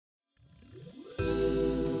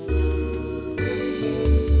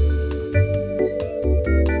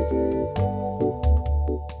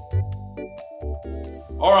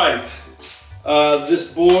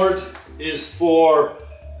This board is for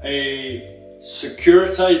a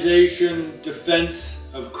securitization defense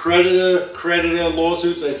of creditor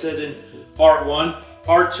lawsuits. I said in part 1.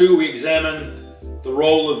 Part 2, we examine the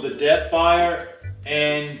role of the debt buyer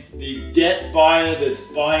and the debt buyer that's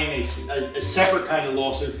buying a separate kind of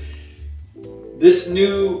lawsuit. This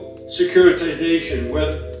new securitization,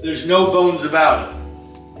 where there's no bones about it.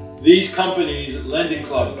 These companies, Lending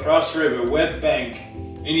Club, Cross River, Web Bank,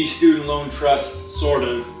 any student loan trust, sort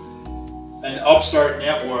of, an upstart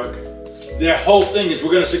network, their whole thing is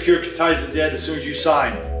we're going to securitize the debt as soon as you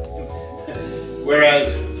sign.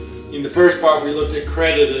 Whereas in the first part we looked at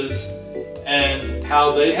creditors and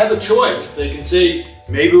how they have a choice. They can say,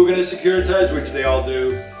 maybe we're going to securitize, which they all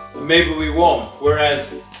do, but maybe we won't.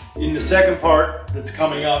 Whereas in the second part that's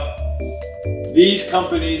coming up, these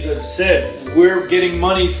companies have said, we're getting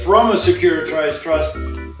money from a securitized trust,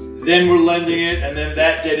 then we're lending it, and then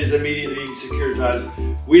that debt is immediately being securitized.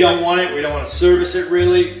 We don't want it, we don't want to service it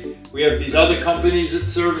really. We have these other companies that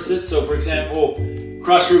service it. So for example,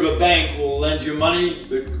 Cross River Bank will lend you money.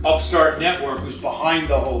 The upstart network, who's behind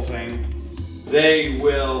the whole thing, they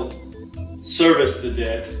will service the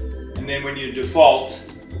debt. And then when you default,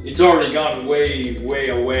 it's already gone way, way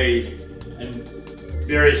away. And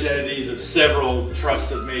various entities of several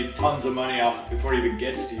trusts have made tons of money off it before it even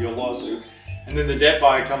gets to your lawsuit. And then the debt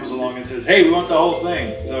buyer comes along and says, hey, we want the whole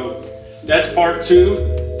thing. So that's part 2.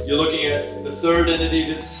 You're looking at the third entity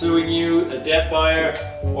that's suing you, a debt buyer,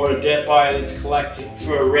 or a debt buyer that's collecting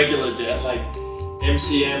for a regular debt like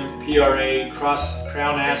MCM, PRA,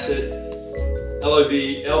 Crown Asset,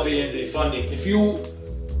 LVND funding.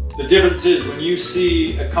 The difference is when you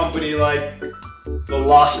see a company like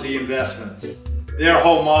Velocity Investments, their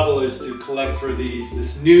whole model is to collect for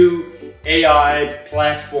this new AI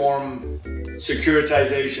platform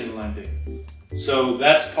securitization lending. So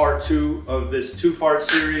that's part 2 of this 2-part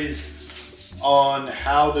series on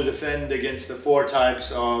how to defend against the 4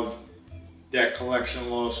 types of debt collection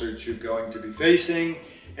lawsuits you're going to be facing.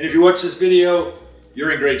 And if you watch this video,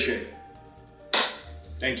 you're in great shape.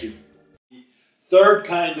 Thank you. The third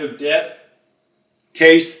kind of debt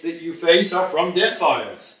case that you face are from debt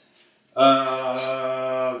buyers.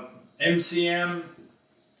 MCM,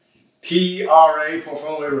 PRA,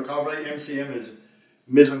 Portfolio Recovery. MCM is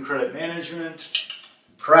Midland Credit Management,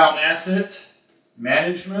 Crown Asset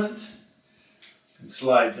Management, and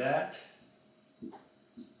slide that.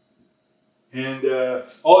 And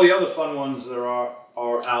all the other fun ones that are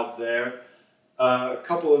out there. A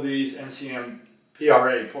couple of these MCM,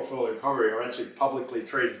 PRA, Portfolio Recovery, are actually publicly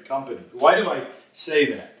traded companies. Why do I say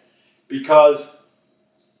that? Because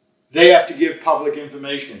they have to give public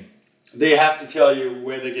information. They have to tell you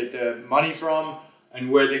where they get their money from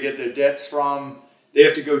and where they get their debts from. They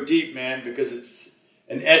have to go deep, man, because it's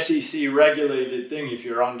an SEC regulated thing if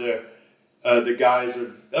you're under the guise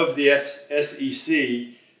of the SEC,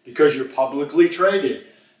 because you're publicly traded.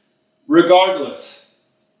 Regardless,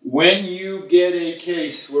 when you get a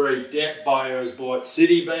case where a debt buyer has bought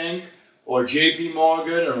Citibank or JP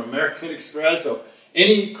Morgan or American Express or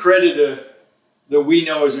any creditor that we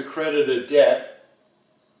know as a creditor debt,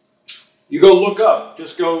 you go look up,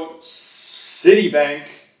 just go Citibank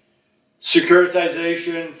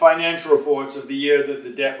securitization financial reports of the year that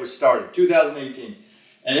the debt was started, 2018.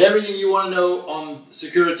 And everything you want to know on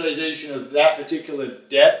securitization of that particular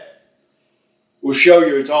debt will show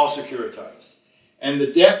you it's all securitized. And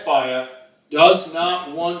the debt buyer does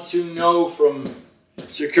not want to know from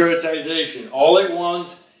securitization. All it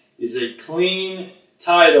wants is a clean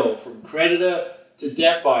title from creditor to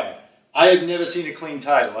debt buyer. I have never seen a clean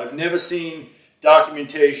title. I've never seen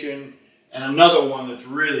documentation. And another one that's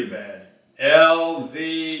really bad,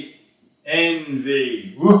 LVNV.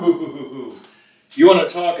 Woo-hoo-hoo-hoo. You want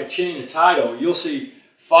to talk a chain of title, you'll see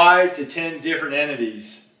 5 to 10 different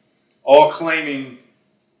entities all claiming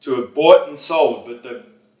to have bought and sold. But the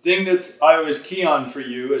thing that I always key on for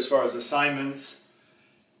you as far as assignments,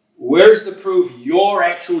 where's the proof your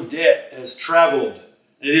actual debt has traveled?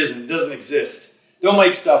 It doesn't exist. Don't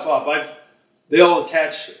make stuff up. They'll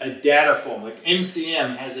attach a data form. Like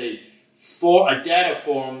MCM has a data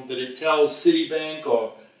form that it tells Citibank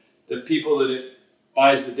or the people that it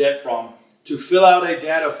buys the debt from to fill out a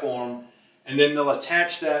data form, and then they'll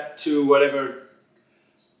attach that to whatever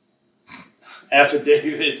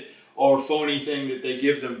affidavit or phony thing that they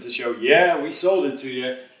give them to show, yeah, we sold it to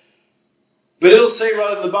you. But it'll say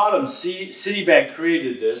right on the bottom, Citibank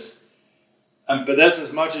created this, but that's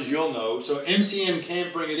as much as you'll know. So MCM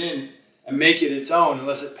can't bring it in and make it its own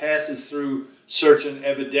unless it passes through certain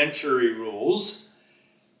evidentiary rules.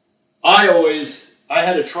 I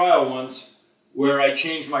had a trial once where I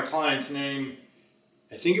changed my client's name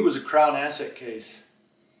I think it was a Crown Asset case,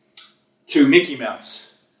 to Mickey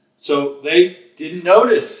Mouse. So they didn't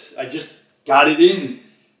notice. I just got it in.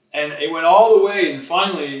 And it went all the way. And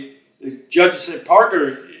finally, the judge said,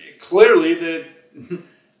 Parker, clearly the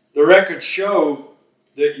records show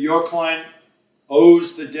that your client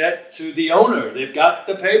owes the debt to the owner. They've got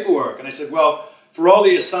the paperwork. And I said, well, for all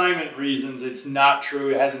the assignment reasons, it's not true.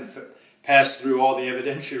 It hasn't passed through all the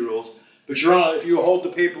evidentiary rules. But Your Honor, if you hold the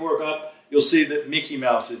paperwork up, you'll see that Mickey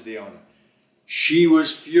Mouse is the owner. She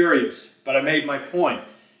was furious, but I made my point.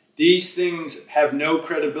 These things have no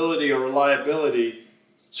credibility or reliability,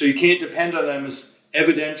 so you can't depend on them as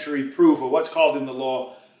evidentiary proof, or what's called in the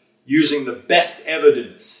law using the best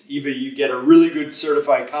evidence. Either you get a really good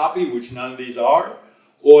certified copy, which none of these are,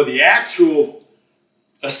 or the actual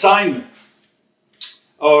assignment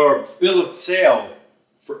or bill of sale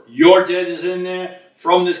for your debt is in there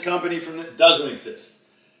from this company, doesn't exist.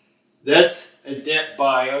 That's a debt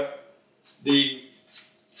buyer. The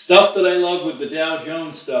stuff that I love with the Dow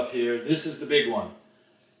Jones stuff here, this is the big one.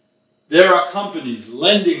 There are companies,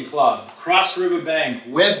 Lending Club, Cross River Bank,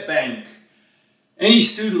 Web Bank, any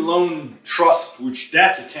student loan trust, which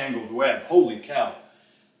that's a tangled web, holy cow.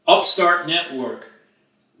 Upstart Network,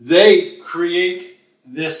 they create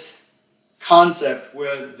this concept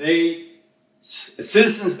where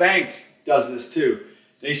Citizens Bank does this too.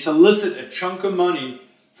 They solicit a chunk of money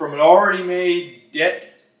from an already made debt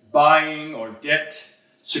buying or debt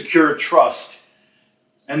secured trust,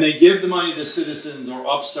 and they give the money to Citizens or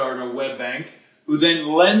Upstart or Web Bank, who then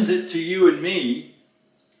lends it to you and me.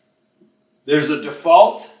 There's a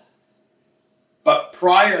default, but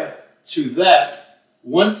prior to that,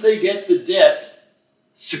 once they get the debt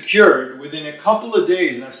secured, within a couple of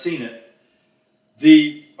days, and I've seen it,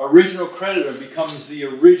 the original creditor becomes the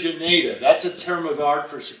originator. That's a term of art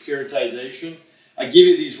for securitization. I give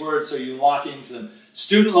you these words so you lock into them.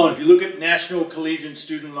 Student loan, if you look at National Collegiate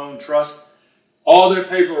Student Loan Trust, all their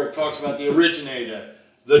paperwork talks about the originator,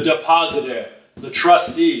 the depositor, the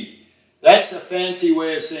trustee. That's a fancy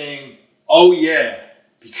way of saying, oh yeah,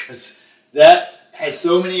 because that has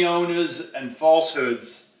so many owners and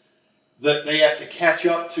falsehoods that they have to catch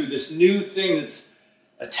up to this new thing that's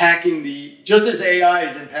attacking just as AI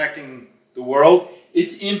is impacting the world,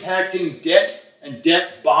 it's impacting debt and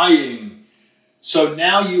debt buying. So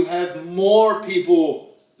now you have more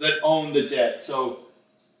people that own the debt. So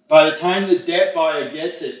by the time the debt buyer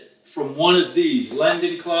gets it from one of these,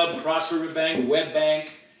 Lending Club, Cross River Bank, Web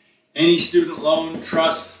Bank, any student loan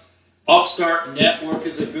trust, Upstart Network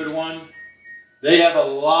is a good one. They have a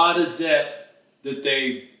lot of debt that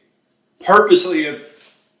they purposely have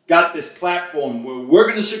got this platform where we're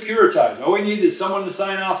going to securitize. All we need is someone to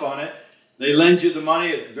sign off on it. They lend you the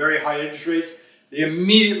money at very high interest rates. They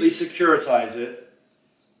immediately securitize it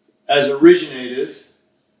as originators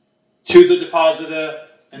to the depositor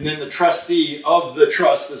and then the trustee of the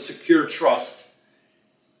trust, the secure trust.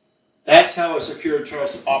 That's how a secure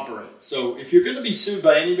trust operates. So if you're going to be sued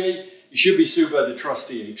by anybody, you should be sued by the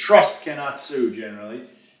trustee. A trust cannot sue generally.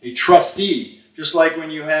 A trustee, just like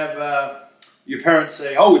when you have your parents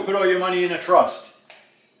say, oh, we put all your money in a trust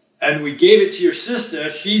and we gave it to your sister,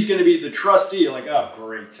 she's going to be the trustee. You're like, oh,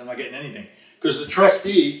 great, I'm not getting anything. Because the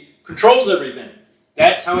trustee controls everything.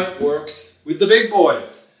 That's how it works with the big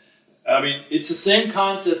boys. I mean, it's the same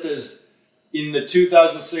concept as in the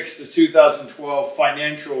 2006 to 2012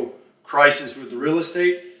 financial crisis with the real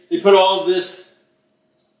estate. They put all those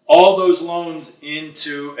loans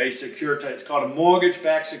into a securitized, it's called a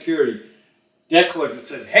mortgage-backed security. Debt collector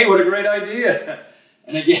said, hey, what a great idea.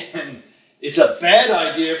 And again, it's a bad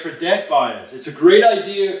idea for debt buyers. It's a great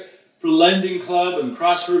idea for Lending Club and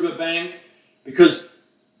Cross River Bank because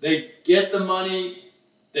they get the money,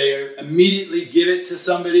 they immediately give it to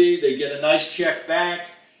somebody, they get a nice check back,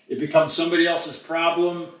 it becomes somebody else's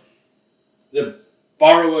problem, the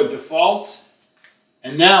borrower defaults,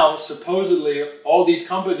 and now supposedly all these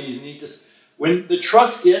companies need to, when the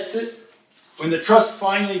trust gets it, when the trust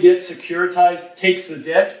finally gets securitized, takes the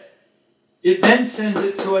debt, it then sends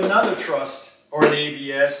it to another trust or an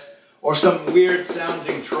ABS or some weird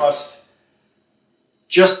sounding trust.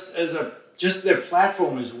 Just their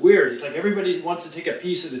platform is weird. It's like everybody wants to take a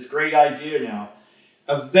piece of this great idea now.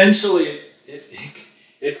 Eventually,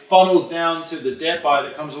 it funnels down to the debt buyer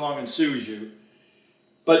that comes along and sues you.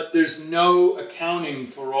 But there's no accounting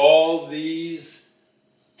for all these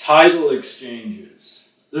title exchanges.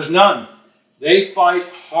 There's none. They fight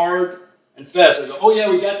hard and fast. They go, oh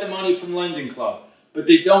yeah, we got the money from Lending Club. But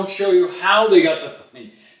they don't show you how they got the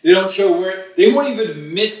money. They don't show where. They won't even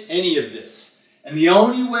admit any of this. And the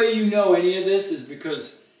only way you know any of this is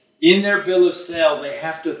because in their bill of sale, they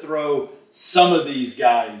have to throw some of these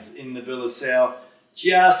guys in the bill of sale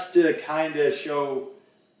just to kind of show,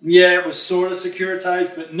 yeah, it was sort of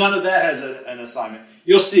securitized, but none of that has an assignment.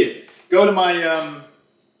 You'll see it. Go to my,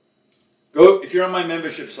 if you're on my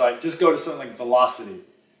membership site, just go to something like Velocity,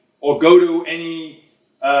 or go to any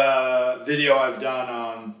video I've done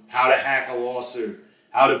on how to hack a lawsuit,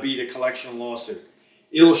 how to beat a collection lawsuit.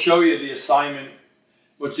 It'll show you the assignment.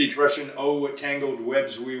 What's the expression? Oh, what tangled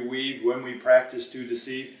webs we weave when we practice to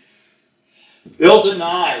deceive. They'll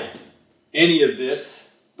deny any of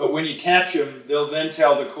this, but when you catch them, they'll then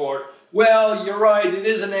tell the court, well, you're right, it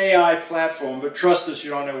is an AI platform, but trust us,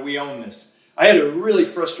 Your Honor, we own this. I had a really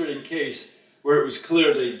frustrating case where it was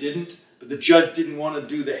clear they didn't, but the judge didn't want to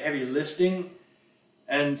do the heavy lifting.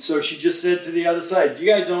 And so she just said to the other side, do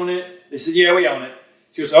you guys own it? They said, yeah, we own it.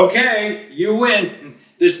 She goes, okay, you win.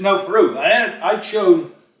 There's no proof. I'd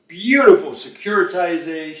shown beautiful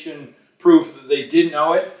securitization proof that they didn't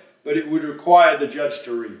know it, but it would require the judge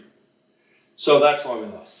to read. So that's why we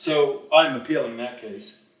lost. So I'm appealing that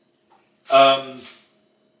case.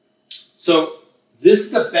 So this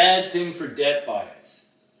is the bad thing for debt buyers.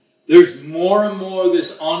 There's more and more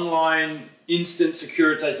this online instant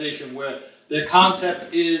securitization where the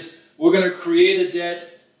concept is we're going to create a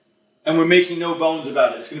debt and we're making no bones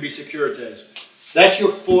about it. It's going to be securitized. That's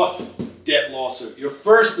your fourth debt lawsuit. Your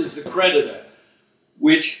first is the creditor,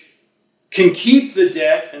 which can keep the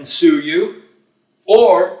debt and sue you,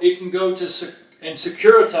 or it can go to and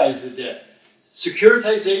securitize the debt.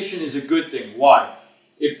 Securitization is a good thing. Why?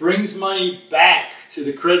 It brings money back to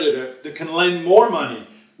the creditor that can lend more money,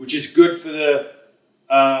 which is good for the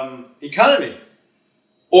economy.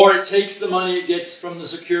 Or it takes the money it gets from the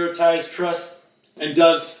securitized trust and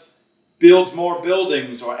builds more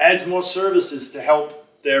buildings or adds more services to help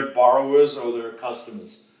their borrowers or their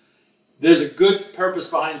customers. There's a good purpose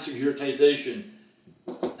behind securitization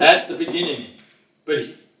at the beginning, but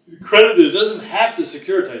the creditor doesn't have to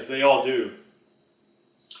securitize. They all do.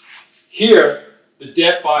 Here, the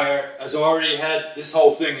debt buyer has already had, this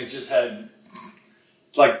whole thing has just had,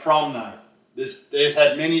 it's like prom night. They've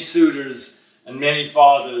had many suitors and many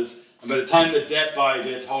fathers, and by the time the debt buyer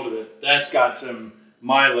gets hold of it, that's got some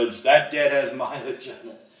mileage. That debt has mileage on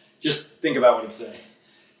it. Just think about what I'm saying.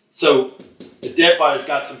 So the debt buyer's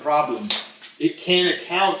got some problems. It can't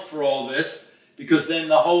account for all this because then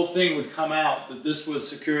the whole thing would come out that this was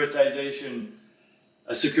securitization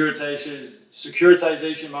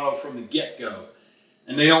model from the get-go.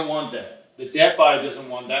 And they don't want that. The debt buyer doesn't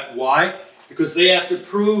want that. Why? Because they have to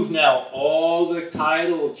prove now all the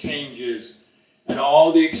title changes and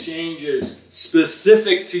all the exchanges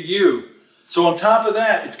specific to you. So on top of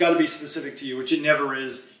that, it's got to be specific to you, which it never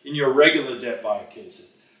is in your regular debt buyer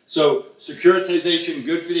cases. So securitization,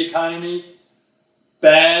 good for the economy,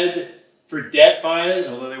 bad for debt buyers,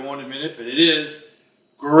 although they won't admit it, but it is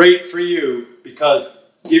great for you because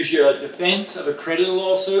it gives you a defense of a creditor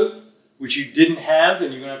lawsuit, which you didn't have,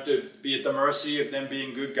 and you're going to have to be at the mercy of them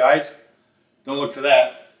being good guys. Don't look for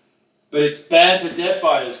that. But it's bad for debt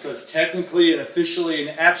buyers because technically and officially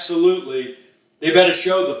and absolutely, they better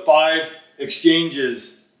show the 5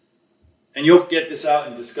 exchanges, and you'll get this out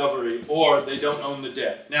in discovery, or they don't own the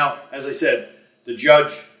debt. Now, as I said, the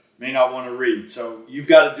judge may not want to read, so you've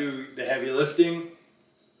got to do the heavy lifting.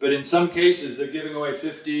 But in some cases, they're giving away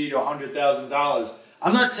 $50,000 to $100,000.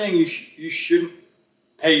 I'm not saying you shouldn't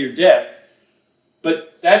pay your debt,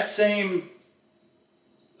 but that same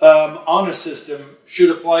honor system should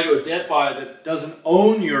apply to a debt buyer that doesn't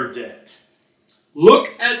own your debt. Look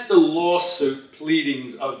at the lawsuit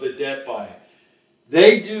pleadings of the debt buyer.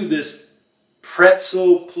 They do this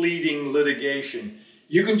pretzel pleading litigation.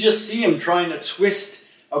 You can just see them trying to twist.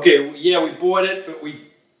 Okay, yeah, we bought it, but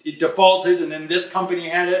it defaulted, and then this company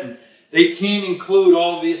had it, and they can't include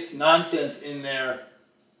all this nonsense in their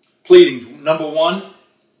pleadings. Number one,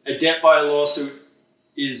 a debt buyer lawsuit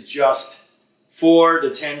is just 4 to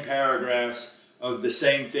 10 paragraphs of the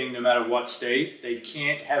same thing no matter what state. They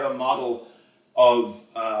can't have a model of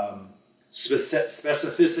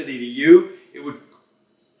specificity to you. It would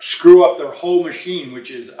screw up their whole machine, which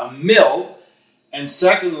is a mill. And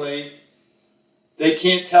secondly, they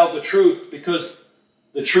can't tell the truth because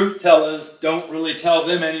the truth tellers don't really tell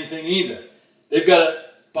them anything either. They've got to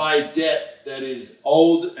buy debt that is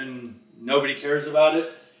old and nobody cares about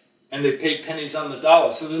it, and they pay pennies on the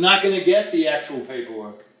dollar. So they're not going to get the actual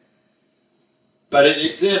paperwork. But it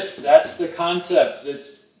exists. That's the concept.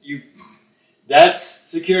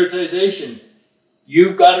 That's securitization.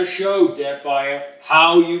 You've got to show, debt buyer,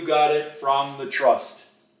 how you got it from the trust.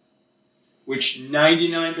 Which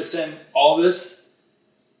 99%, all this,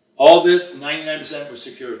 99% was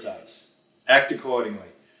securitized. Act accordingly.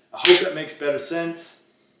 I hope that makes better sense.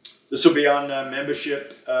 This will be on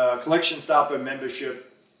membership,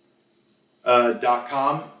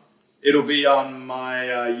 collectionstoppermembership.com. It'll be on my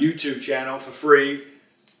YouTube channel for free.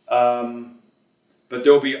 But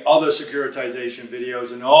there'll be other securitization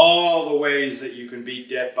videos and all the ways that you can beat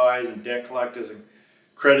debt buyers and debt collectors and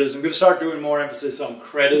creditors. I'm going to start doing more emphasis on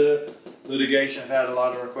creditor litigation. I've had a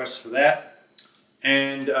lot of requests for that.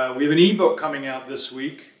 And we have an ebook coming out this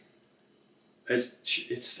week.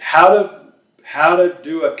 It's how to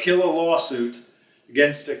do a killer lawsuit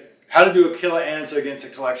how to do a killer answer against a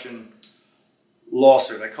collection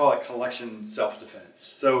lawsuit. I call it collection self-defense.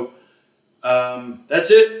 So that's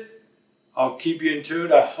it. I'll keep you in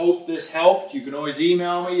tune. I hope this helped. You can always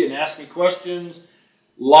email me and ask me questions.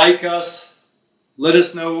 Like us. Let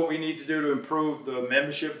us know what we need to do to improve the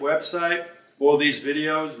membership website or these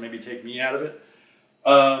videos. Maybe take me out of it.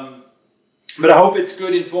 But I hope it's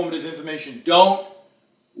good, informative information. Don't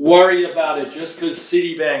worry about it just because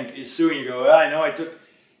Citibank is suing you. Go, I know I took...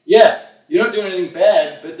 Yeah, you're not doing anything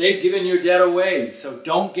bad, but they've given your debt away. So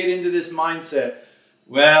don't get into this mindset.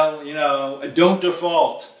 Well, don't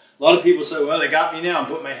default. A lot of people say, well, they got me now.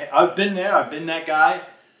 I've been there. I've been that guy.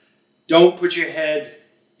 Don't put your head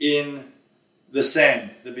in the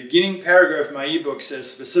sand. The beginning paragraph of my ebook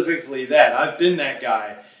says specifically that. I've been that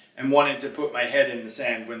guy and wanted to put my head in the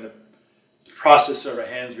sand when the process server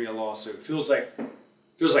hands me a lawsuit. Feels like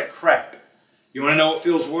crap. You want to know what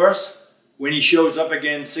feels worse? When he shows up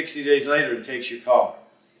again 60 days later and takes your car.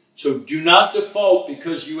 So do not default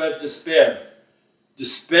because you have despair.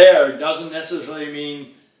 Despair doesn't necessarily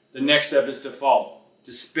mean the next step is default.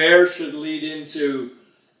 Despair should lead into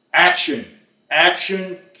action.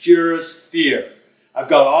 Action cures fear. I've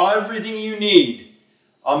got everything you need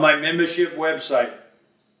on my membership website.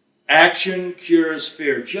 Action cures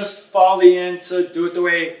fear. Just follow the answer. Do it the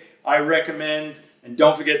way I recommend. And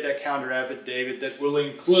don't forget that counter affidavit that will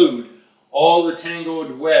include all the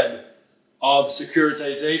tangled web of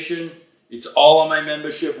securitization. It's all on my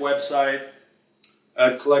membership website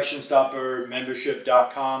at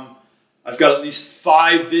collectionstoppermembership.com. I've got at least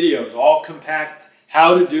 5 videos, all compact,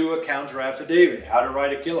 how to do a counter affidavit, how to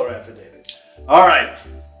write a killer affidavit. All right,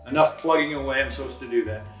 enough plugging away. I'm supposed to do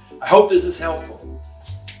that. I hope this is helpful.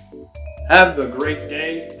 Have a great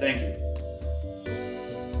day. Thank you.